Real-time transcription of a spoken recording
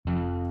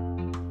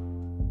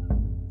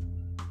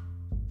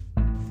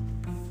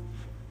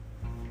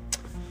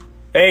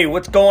Hey,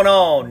 what's going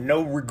on?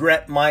 No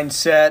Regret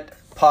Mindset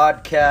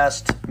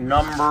podcast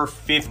number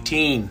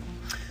 15.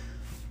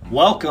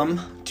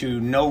 Welcome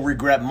to No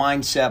Regret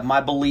Mindset.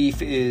 My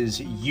belief is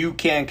you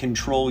can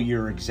control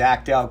your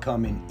exact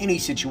outcome in any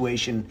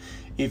situation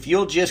if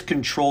you'll just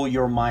control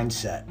your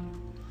mindset.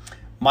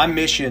 My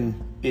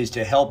mission is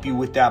to help you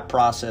with that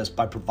process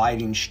by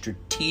providing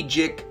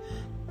strategic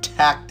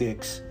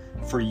tactics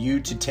for you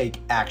to take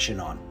action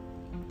on.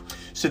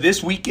 So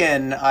this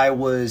weekend, I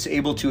was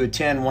able to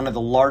attend one of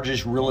the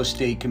largest real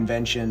estate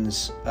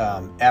conventions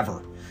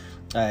ever.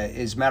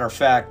 As a matter of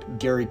fact,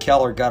 Gary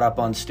Keller got up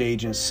on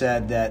stage and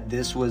said that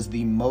this was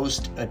the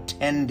most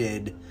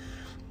attended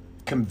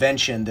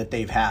convention that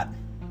they've had.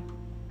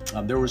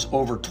 There was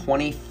over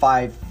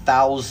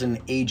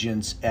 25,000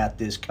 agents at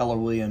this Keller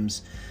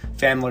Williams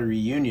family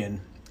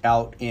reunion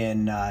out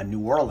in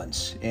New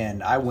Orleans.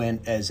 And I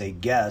went as a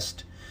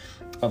guest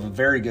of a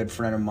very good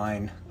friend of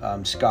mine,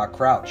 Scott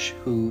Crouch,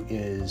 who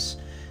is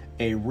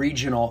a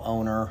regional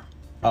owner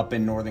up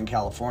in Northern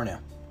California.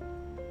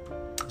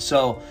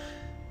 So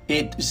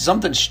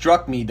something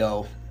struck me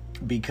though,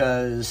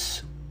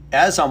 because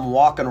as I'm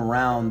walking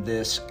around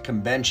this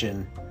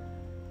convention,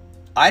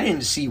 I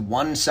didn't see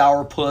one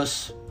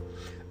sourpuss.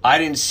 I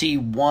didn't see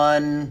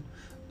one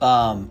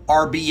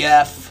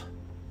RBF.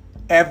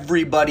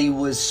 Everybody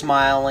was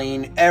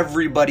smiling.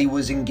 Everybody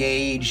was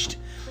engaged.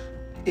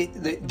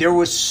 There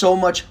was so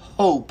much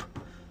hope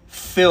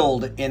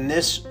filled in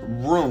this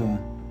room.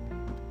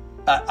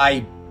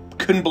 I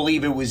couldn't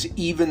believe it was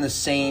even the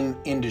same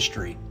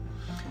industry.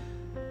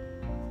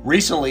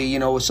 Recently,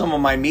 with some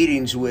of my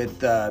meetings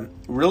with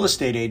real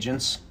estate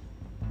agents,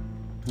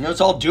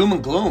 it's all doom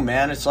and gloom,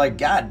 man. It's like,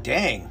 God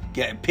dang,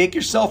 pick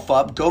yourself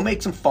up, go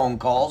make some phone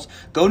calls,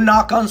 go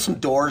knock on some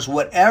doors,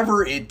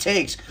 whatever it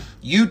takes.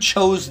 You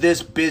chose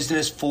this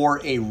business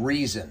for a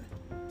reason.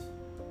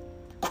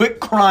 Quit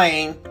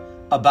crying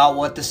about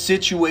what the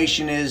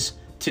situation is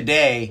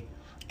today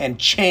and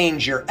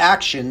change your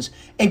actions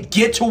and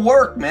get to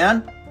work,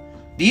 man.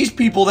 These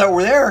people that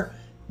were there,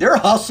 they're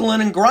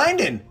hustling and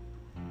grinding.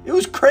 It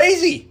was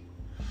crazy.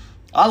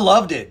 I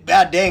loved it.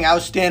 God dang, I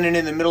was standing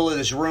in the middle of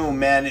this room,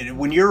 man.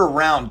 When you're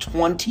around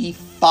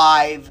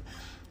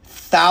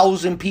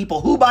 25,000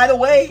 people, who, by the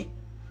way,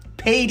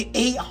 paid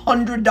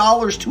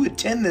 $800 to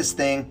attend this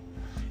thing,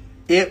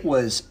 it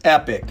was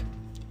epic.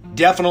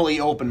 Definitely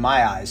opened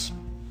my eyes.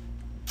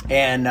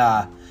 And,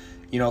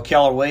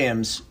 Keller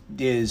Williams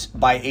is,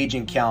 by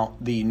agent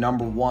count, the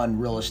number one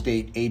real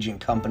estate agent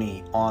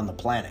company on the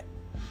planet.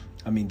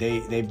 I mean,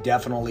 they've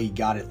definitely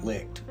got it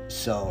licked.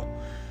 So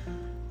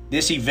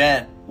this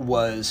event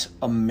was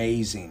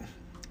amazing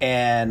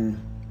and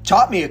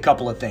taught me a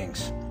couple of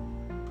things.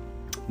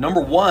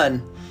 Number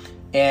one,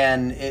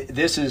 and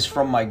this is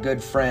from my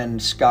good friend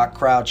Scott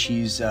Crouch.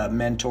 He's a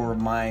mentor of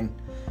mine.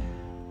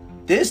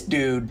 This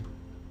dude,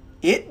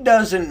 it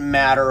doesn't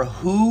matter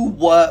who,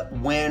 what,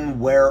 when,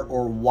 where,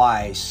 or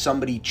why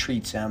somebody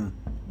treats him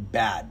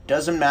bad.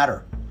 Doesn't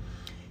matter.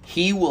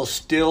 He will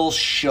still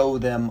show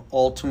them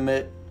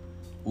ultimate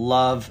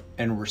love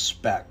and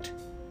respect.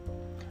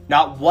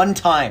 Not one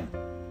time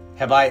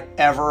have I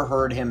ever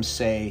heard him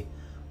say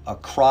a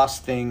cross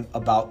thing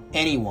about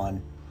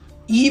anyone,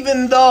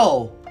 even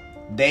though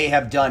they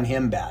have done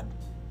him bad.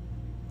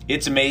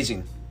 It's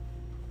amazing.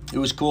 It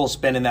was cool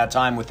spending that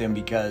time with him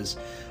because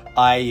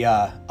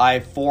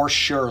I for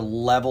sure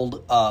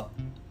leveled up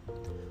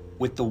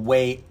with the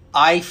way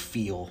I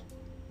feel,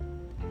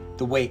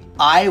 the way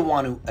I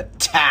want to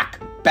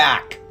attack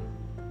back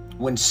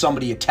when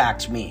somebody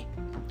attacks me.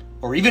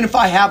 Or even if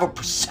I have a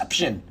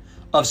perception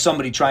of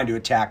somebody trying to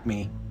attack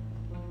me,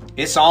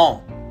 it's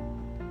on.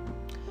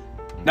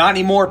 Not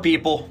anymore,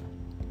 people.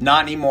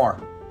 Not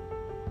anymore.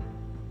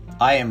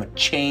 I am a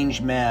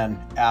changed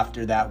man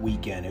after that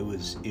weekend. It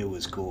was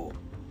cool.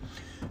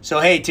 So,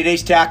 hey,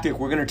 today's tactic,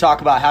 we're going to talk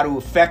about how to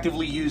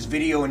effectively use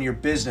video in your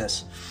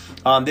business.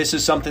 This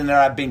is something that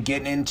I've been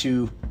getting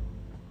into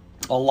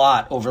a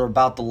lot over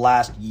about the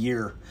last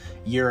year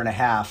and a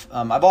half.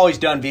 I've always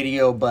done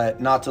video,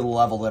 but not to the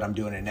level that I'm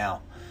doing it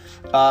now.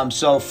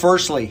 So,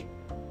 firstly,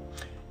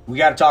 we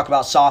got to talk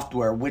about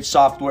software, which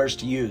softwares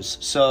to use.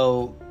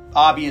 So,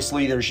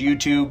 obviously, there's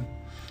YouTube,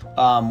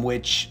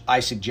 which I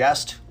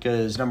suggest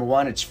because, number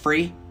one, it's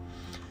free.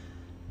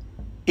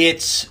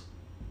 It's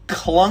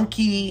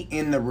clunky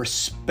in the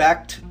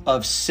respect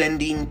of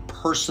sending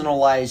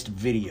personalized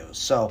videos.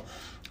 So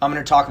I'm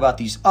going to talk about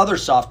these other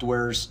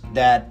softwares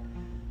that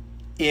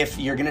if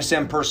you're going to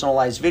send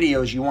personalized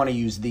videos, you want to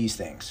use these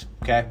things,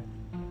 okay?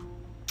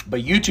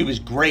 But YouTube is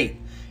great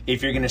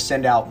if you're going to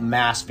send out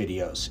mass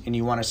videos and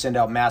you want to send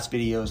out mass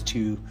videos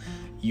to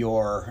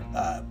your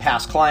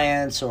past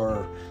clients,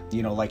 or,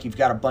 like you've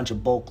got a bunch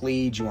of bulk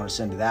leads, you want to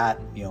send to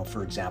that,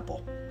 for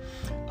example.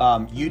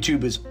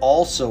 YouTube is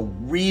also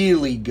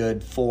really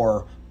good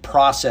for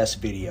process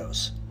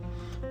videos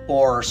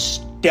or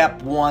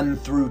step 1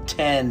 through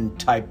 10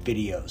 type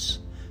videos.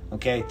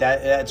 Okay,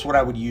 that's what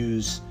I would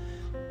use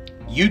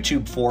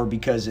YouTube for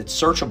because it's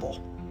searchable.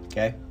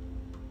 Okay,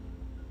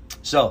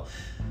 so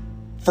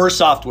first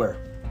software,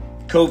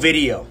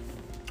 GoVideo.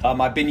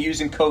 I've been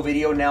using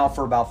CoVideo now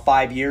for about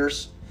 5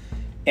 years,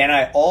 and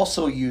I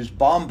also use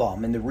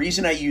BombBomb. And the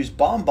reason I use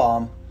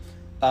BombBomb,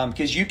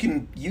 because you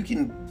can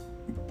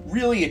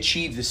really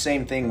achieve the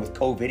same thing with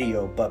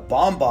CoVideo, but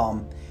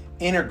BombBomb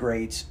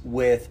integrates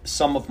with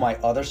some of my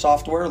other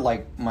software,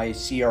 like my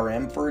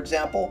CRM, for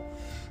example.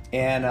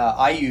 And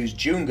I use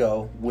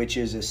Jungo, which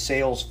is a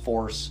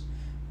Salesforce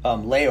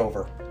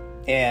layover,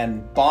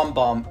 and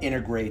BombBomb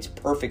integrates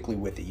perfectly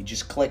with it. You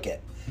just click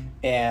it,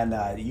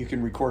 and you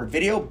can record a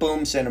video,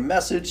 boom, send a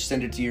message,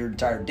 send it to your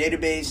entire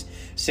database,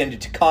 send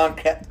it to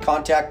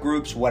contact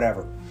groups,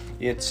 whatever.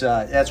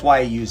 That's why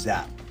I use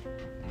that.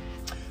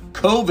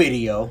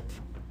 CoVideo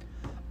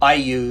I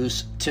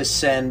use to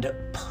send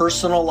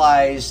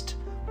personalized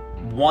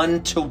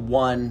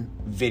one-to-one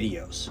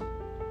videos.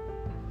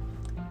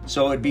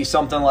 So it'd be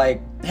something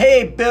like,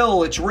 hey,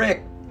 Bill, it's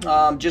Rick.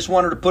 Just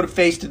wanted to put a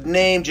face to the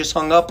name, just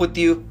hung up with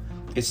you.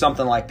 It's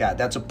something like that.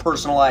 That's a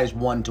personalized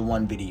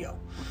one-to-one video.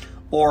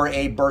 Or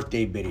a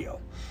birthday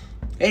video.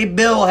 Hey,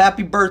 Bill,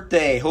 happy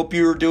birthday. Hope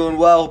you're doing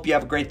well. Hope you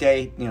have a great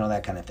day. You know,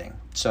 that kind of thing.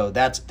 So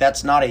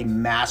that's not a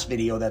mass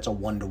video. That's a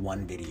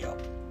one-to-one video.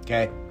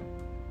 Okay?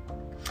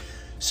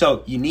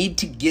 So you need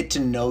to get to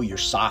know your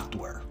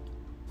software.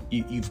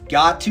 You've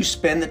got to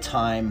spend the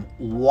time,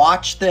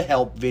 watch the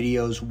help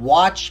videos,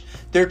 watch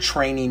their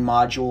training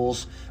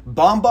modules.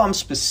 BombBomb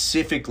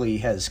specifically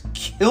has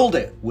killed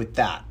it with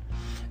that.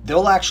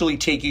 They'll actually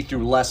take you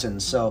through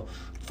lessons. So,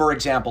 for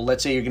example,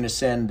 let's say you're going to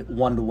send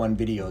one-to-one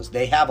videos.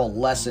 They have a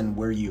lesson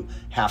where you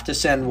have to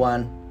send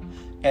one,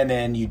 and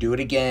then you do it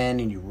again,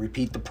 and you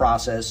repeat the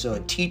process. So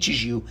it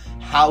teaches you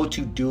how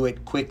to do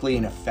it quickly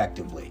and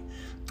effectively.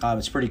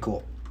 It's pretty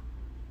cool.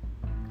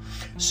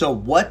 So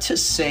what to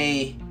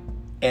say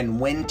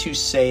and when to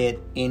say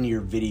it in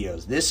your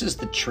videos. This is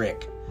the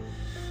trick.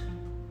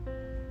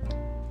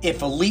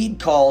 If a lead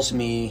calls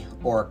me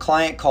or a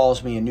client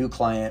calls me, a new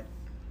client,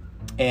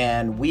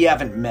 and we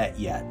haven't met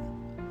yet,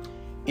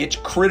 it's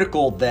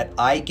critical that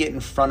I get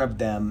in front of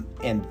them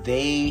and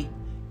they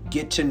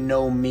get to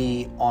know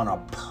me on a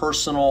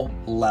personal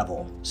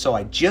level. So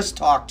I just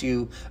talked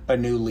to a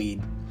new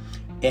lead,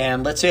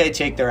 and let's say I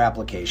take their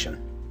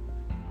application.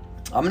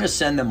 I'm going to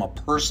send them a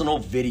personal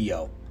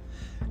video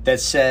that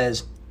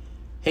says,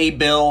 hey,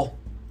 Bill,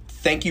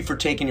 thank you for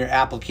taking your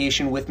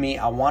application with me.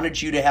 I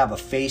wanted you to have a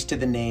face to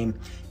the name,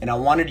 and I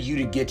wanted you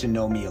to get to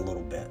know me a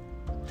little bit.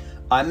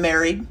 I'm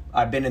married.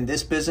 I've been in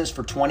this business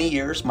for 20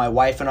 years. My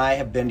wife and I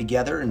have been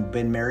together and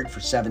been married for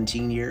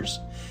 17 years.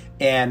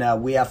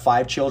 And we have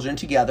 5 children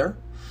together.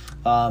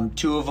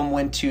 2 of them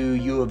went to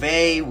U of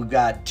A. We've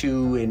got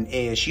 2 in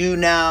ASU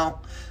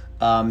now.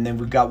 And then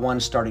we've got 1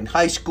 starting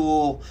high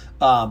school.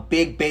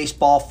 Big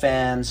baseball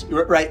fans,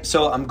 right?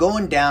 So I'm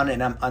going down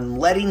and I'm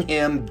letting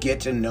him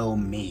get to know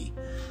me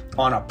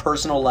on a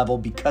personal level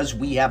because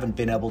we haven't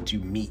been able to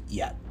meet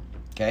yet.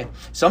 Okay.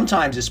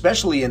 Sometimes,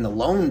 especially in the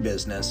loan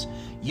business,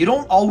 you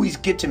don't always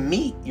get to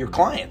meet your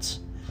clients,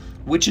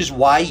 which is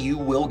why you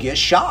will get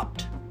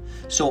shopped.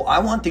 So I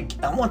want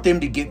them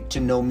to get to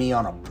know me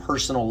on a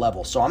personal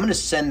level. So I'm going to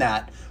send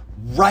that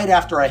right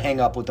after I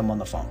hang up with them on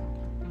the phone.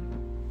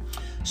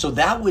 So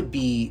that would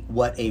be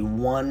what a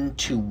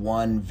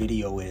one-to-one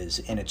video is,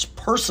 and it's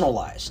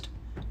personalized.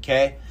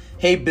 Okay.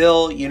 Hey,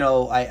 Bill, you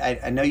know,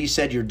 I know you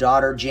said your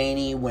daughter,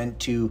 Janie, went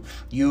to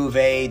U of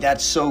A.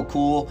 That's so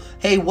cool.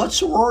 Hey, what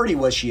sorority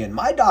was she in?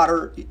 My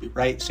daughter,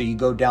 right? So you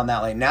go down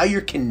that lane. Now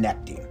you're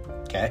connecting,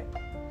 okay?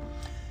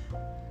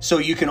 So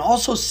you can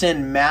also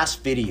send mass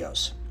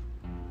videos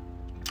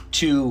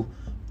to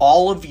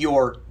all of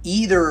your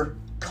either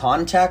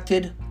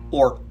contacted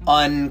or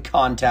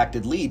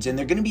uncontacted leads, and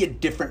they're going to be a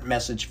different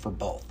message for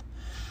both.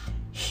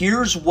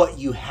 Here's what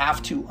you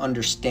have to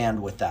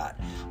understand with that.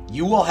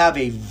 You will have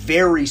a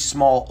very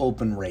small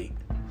open rate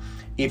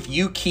if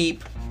you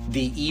keep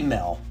the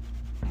email,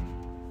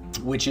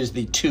 which is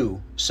the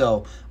 2.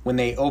 So when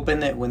they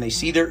open it, when they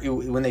see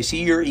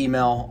your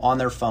email on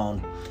their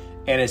phone,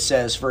 and it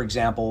says, for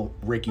example,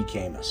 Ricky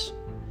Camus,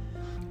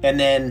 and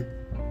then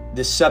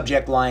the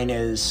subject line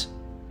is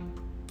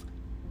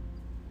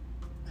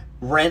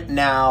rent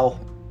now,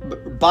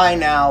 buy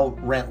now,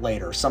 rent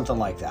later, something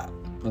like that.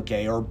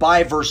 Okay, or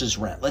buy versus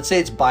rent. Let's say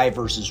it's buy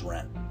versus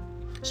rent.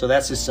 So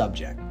that's the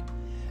subject.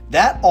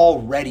 That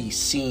already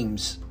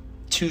seems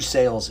too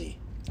salesy,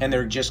 and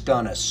they're just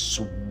gonna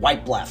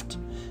swipe left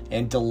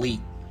and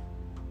delete.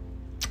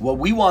 What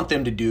we want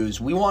them to do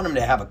is we want them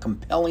to have a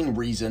compelling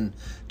reason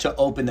to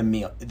open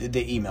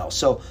the email.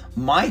 So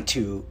my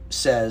 2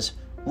 says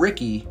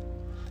Ricky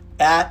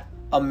at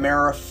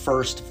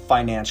AmeriFirst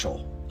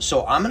Financial.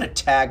 So I'm gonna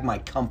tag my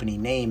company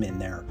name in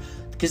there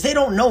because they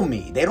don't know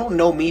me. They don't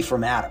know me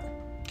from Adam.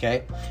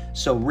 Okay,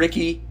 so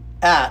Ricky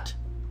at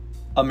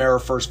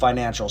AmeriFirst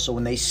Financial. So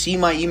when they see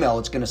my email,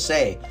 it's not going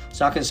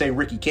to say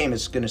Ricky Camus,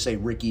 it's going to say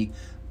Ricky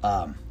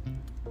at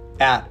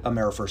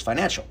AmeriFirst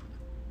Financial.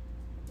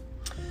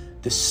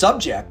 The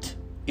subject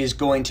is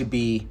going to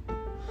be,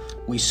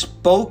 we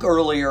spoke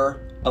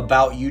earlier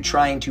about you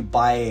trying to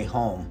buy a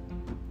home.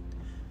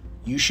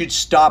 You should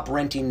stop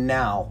renting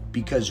now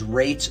because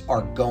rates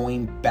are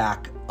going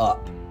back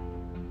up.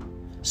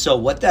 So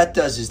what that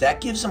does is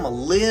that gives them a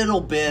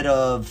little bit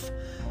of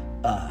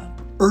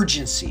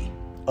urgency.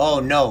 Oh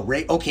no,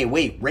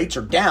 rates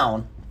are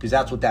down, because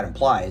that's what that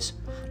implies.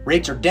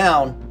 Rates are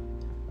down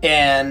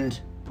and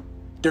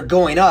they're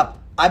going up.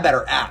 I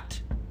better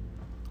act.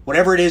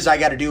 Whatever it is I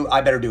got to do,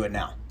 I better do it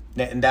now.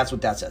 And that's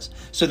what that says.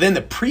 So then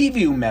the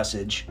preview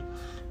message,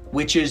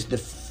 which is the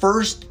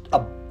first,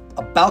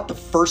 about the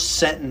first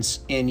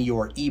sentence in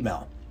your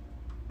email,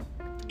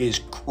 is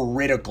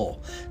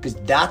critical, because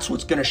that's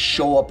what's going to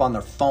show up on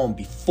their phone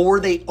before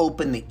they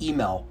open the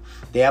email.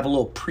 They have a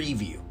little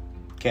preview,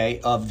 okay,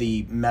 of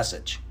the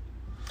message.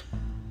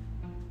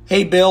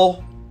 Hey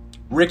Bill,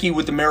 Ricky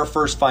with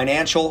AmeriFirst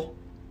Financial.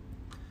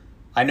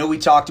 I know we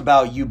talked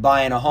about you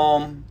buying a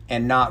home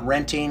and not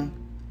renting.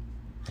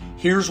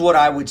 Here's what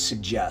I would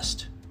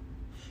suggest.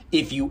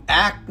 If you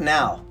act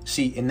now,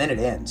 see, and then it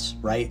ends,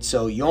 right?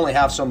 So you only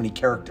have so many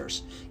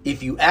characters.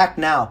 If you act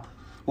now,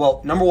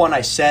 well, number one,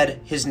 I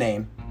said his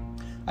name.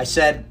 I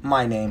said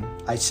my name.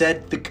 I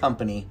said the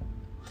company.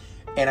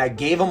 And I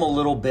gave him a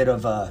little bit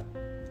of a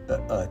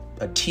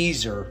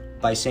teaser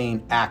by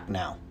saying act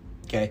now.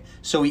 Okay?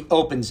 So he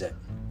opens it.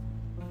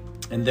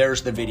 And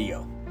there's the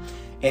video.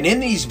 And in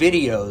these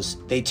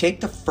videos, they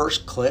take the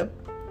first clip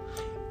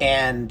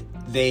and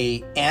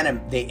they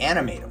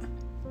animate them.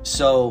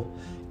 So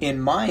in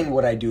mine,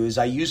 what I do is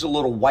I use a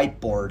little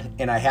whiteboard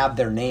and I have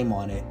their name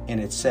on it, and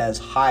it says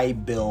 "Hi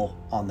Bill"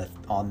 on the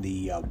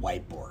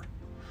whiteboard.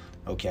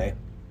 Okay.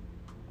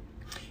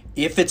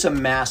 If it's a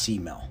mass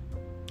email,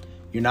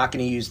 you're not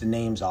going to use the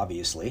names,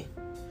 obviously.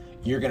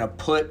 You're going to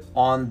put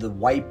on the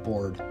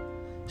whiteboard,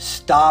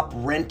 "Stop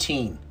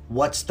renting.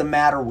 What's the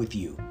matter with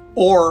you?"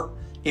 Or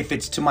if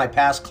it's to my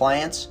past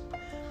clients,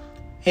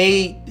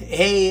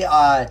 hey,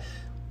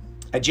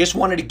 I just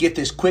wanted to get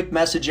this quick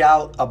message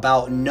out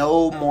about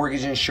no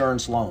mortgage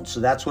insurance loans. So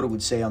that's what it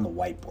would say on the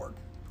whiteboard,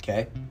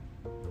 okay?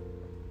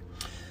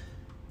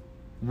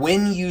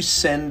 When you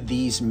send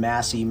these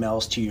mass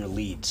emails to your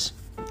leads,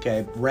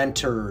 okay,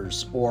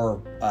 renters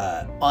or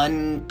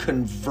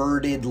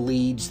unconverted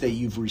leads that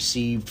you've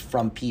received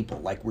from people,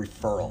 like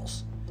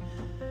referrals,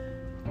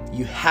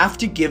 you have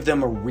to give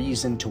them a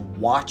reason to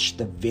watch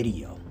the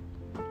video.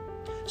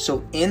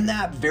 So in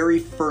that very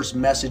first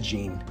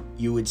messaging,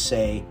 you would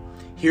say,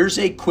 here's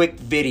a quick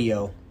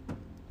video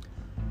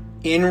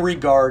in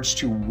regards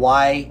to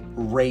why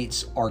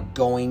rates are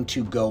going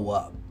to go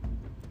up.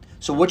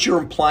 So what you're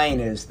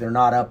implying is they're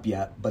not up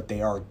yet, but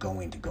they are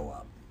going to go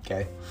up,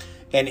 okay?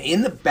 And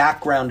in the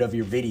background of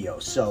your video,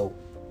 so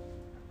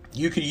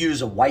you could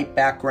use a white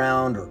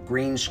background or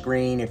green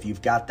screen if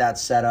you've got that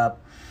set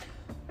up,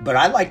 but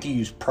I like to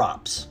use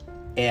props.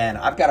 And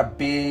I've got a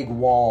big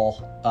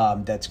wall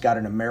that's got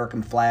an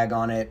American flag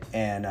on it,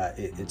 and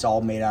it's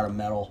all made out of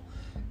metal.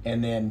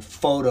 And then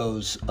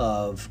photos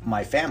of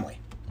my family.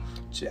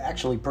 It's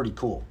actually pretty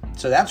cool.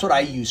 So that's what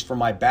I use for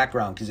my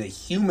background, because it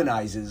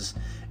humanizes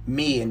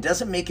me and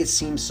doesn't make it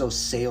seem so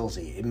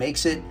salesy. It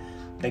makes it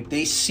like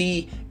they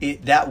see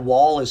it. That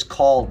wall is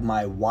called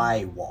my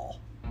why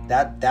wall.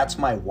 That's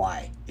my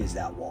why, is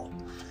that wall.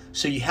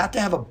 So you have to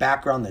have a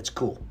background that's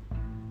cool.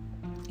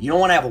 You don't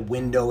want to have a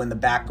window in the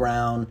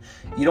background.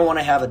 You don't want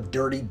to have a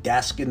dirty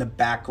desk in the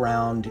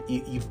background.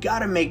 You've got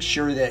to make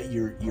sure that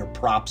your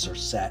props are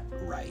set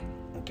right,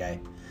 okay?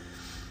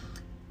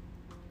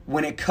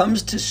 When it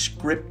comes to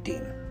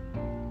scripting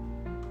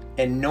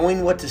and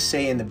knowing what to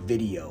say in the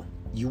video,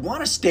 you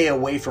want to stay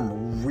away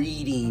from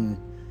reading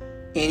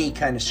any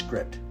kind of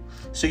script.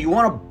 So you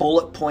want to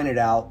bullet point it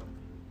out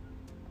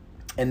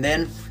and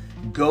then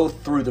go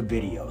through the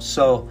video.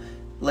 So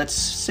let's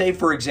say,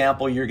 for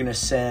example, you're going to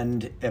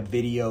send a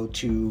video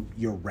to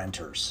your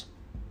renters.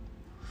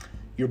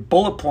 Your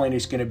bullet point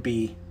is going to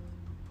be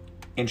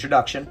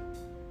introduction.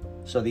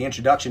 So the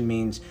introduction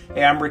means,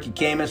 hey, I'm Ricky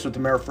Camus with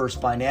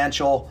AmeriFirst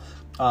Financial.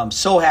 I'm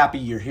so happy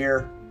you're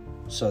here.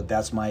 So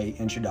that's my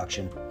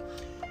introduction.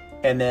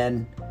 And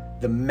then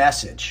the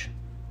message.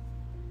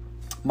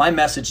 My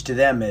message to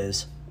them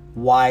is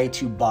why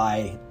to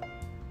buy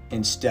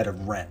instead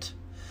of rent.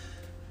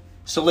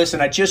 So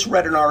listen, I just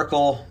read an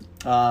article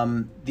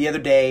the other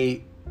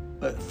day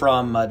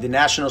from the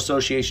National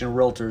Association of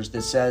Realtors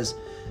that says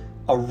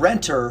a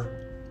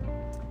renter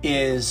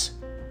is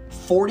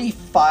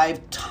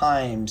 45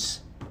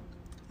 times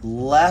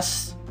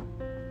less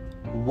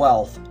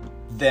wealth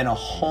than a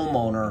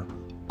homeowner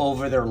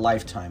over their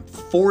lifetime.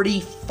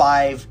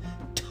 45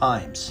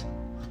 times.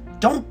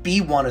 Don't be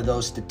one of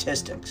those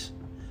statistics.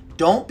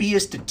 Don't be a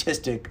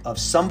statistic of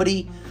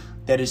somebody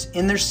that is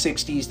in their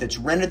 60s, that's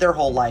rented their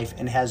whole life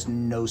and has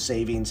no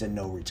savings and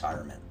no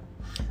retirement.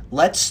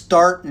 Let's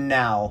start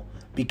now,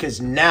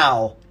 because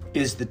now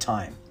is the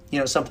time. You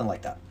know, something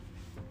like that.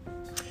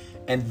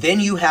 And then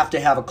you have to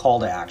have a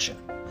call to action.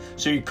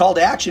 So your call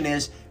to action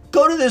is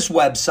go to this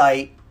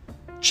website,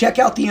 check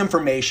out the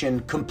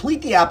information,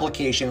 complete the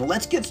application, and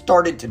let's get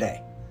started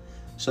today.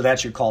 So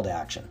that's your call to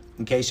action.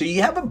 Okay, so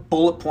you have a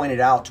bullet pointed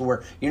out to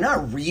where you're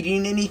not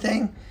reading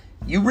anything.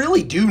 You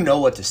really do know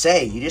what to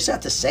say. You just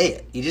have to say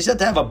it. You just have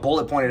to have a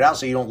bullet pointed out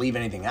so you don't leave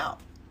anything out.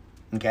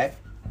 Okay?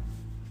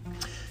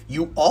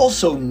 You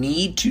also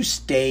need to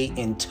stay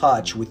in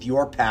touch with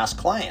your past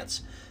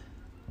clients.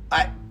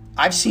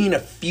 I've seen a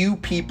few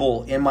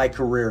people in my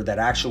career that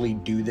actually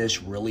do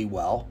this really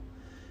well,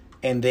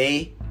 and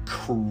they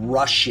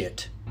crush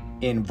it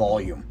in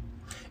volume.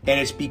 And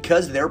it's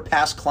because their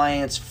past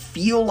clients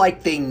feel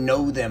like they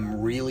know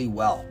them really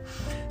well.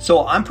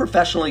 So I'm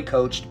professionally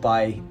coached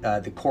by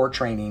the Core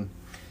Training,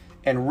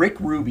 and Rick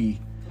Ruby,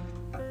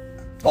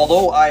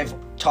 although I've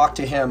talked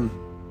to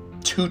him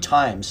 2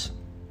 times,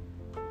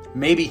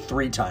 maybe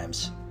 3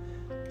 times,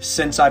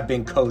 since I've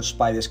been coached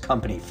by this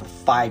company for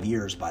 5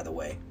 years, by the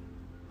way.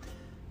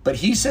 But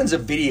he sends a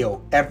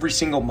video every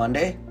single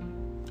Monday.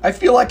 I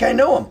feel like I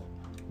know him.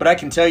 But I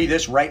can tell you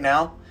this right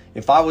now,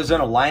 if I was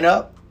in a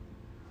lineup,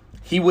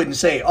 he wouldn't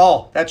say,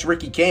 oh, that's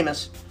Ricky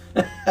Camus.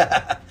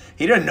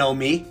 He doesn't know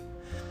me.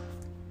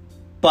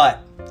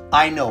 But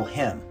I know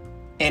him.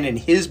 And in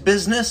his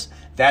business,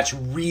 that's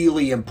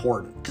really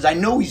important. Because I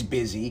know he's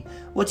busy.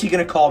 What's he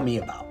going to call me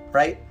about,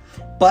 right?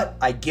 But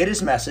I get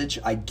his message.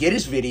 I get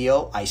his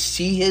video. I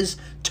see his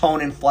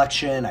tone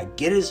inflection.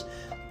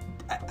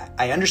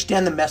 I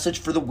understand the message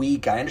for the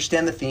week. I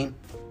understand the theme.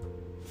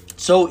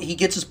 So he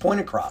gets his point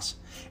across.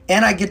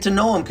 And I get to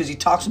know him because he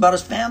talks about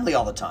his family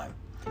all the time,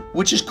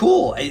 which is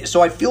cool.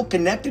 So I feel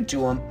connected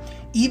to him,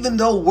 even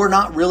though we're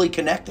not really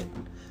connected.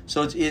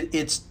 So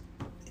it's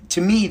to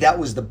me, that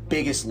was the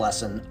biggest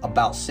lesson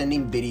about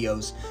sending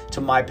videos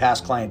to my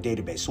past client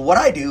database. So what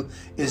I do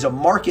is a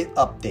market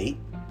update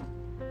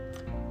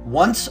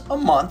once a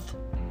month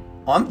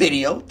on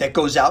video that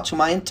goes out to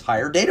my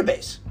entire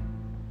database.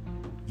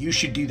 You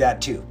should do that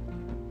too.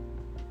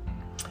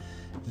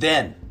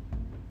 Then,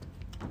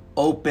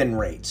 open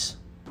rates.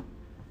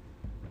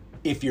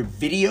 If your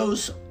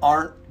videos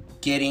aren't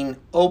getting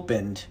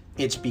opened,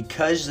 it's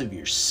because of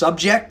your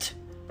subject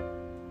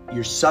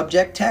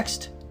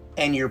text,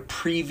 and your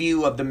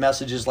preview of the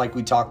messages like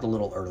we talked a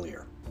little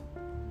earlier.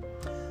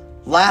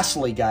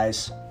 Lastly,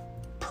 guys,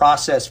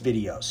 process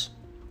videos.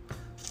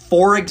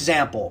 For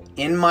example,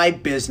 in my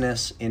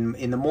business,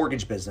 in the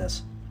mortgage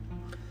business,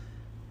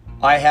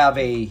 I have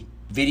a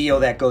video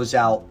that goes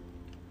out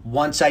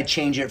once I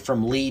change it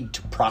from lead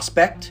to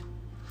prospect,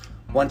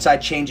 once I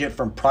change it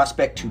from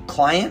prospect to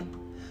client,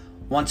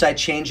 once I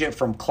change it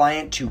from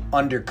client to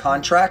under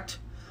contract,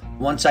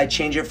 once I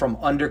change it from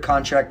under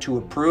contract to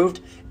approved,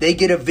 they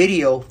get a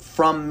video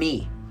from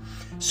me.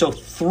 So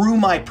through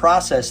my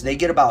process, they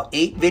get about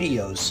 8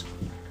 videos.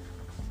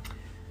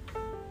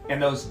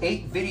 And those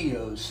 8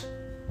 videos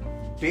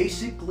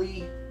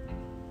basically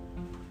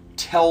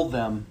tell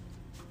them,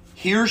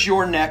 here's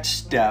your next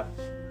step.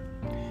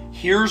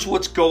 Here's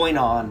what's going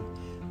on.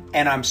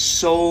 And I'm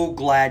so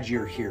glad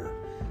you're here.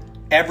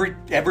 Every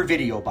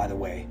video, by the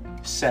way,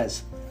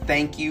 says,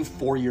 thank you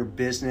for your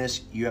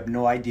business. You have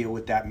no idea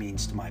what that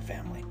means to my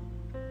family.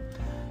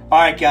 All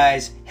right,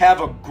 guys, have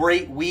a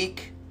great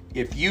week.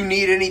 If you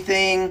need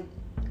anything,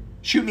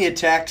 shoot me a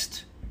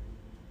text.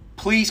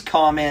 Please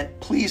comment.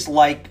 Please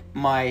like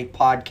my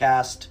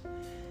podcast.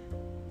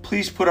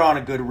 Please put on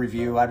a good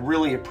review. I'd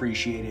really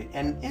appreciate it.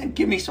 And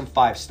give me some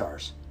 5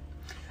 stars.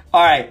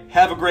 All right,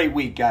 have a great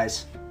week,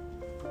 guys.